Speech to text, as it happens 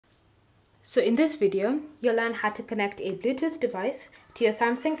So in this video, you'll learn how to connect a Bluetooth device to your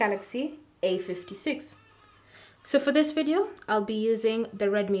Samsung Galaxy A56. So for this video, I'll be using the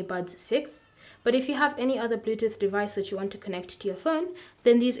Redmi Buds 6, but if you have any other Bluetooth device that you want to connect to your phone,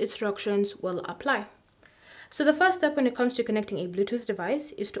 then these instructions will apply. So the first step when it comes to connecting a Bluetooth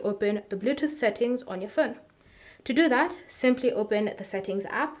device is to open the Bluetooth settings on your phone. To do that, simply open the Settings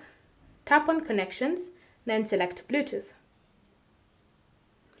app, tap on Connections, then select Bluetooth.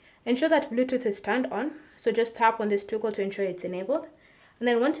 Ensure that Bluetooth is turned on, so just tap on this toggle to ensure it's enabled. And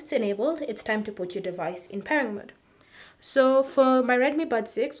then once it's enabled, it's time to put your device in pairing mode. So for my Redmi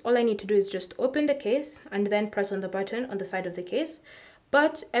Buds 6, all I need to do is just open the case and then press on the button on the side of the case.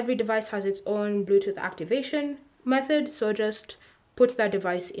 But every device has its own Bluetooth activation method, so just put that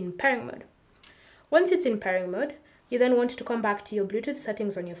device in pairing mode. Once it's in pairing mode, you then want to come back to your Bluetooth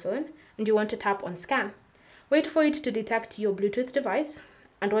settings on your phone and you want to tap on Scan. Wait for it to detect your Bluetooth device,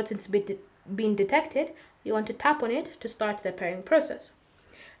 and once it's been detected, you want to tap on it to start the pairing process.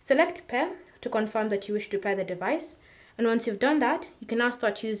 Select Pair to confirm that you wish to pair the device, and once you've done that, you can now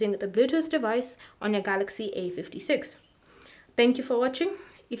start using the Bluetooth device on your Galaxy A56. Thank you for watching.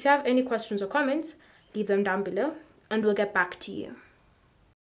 If you have any questions or comments, leave them down below and we'll get back to you.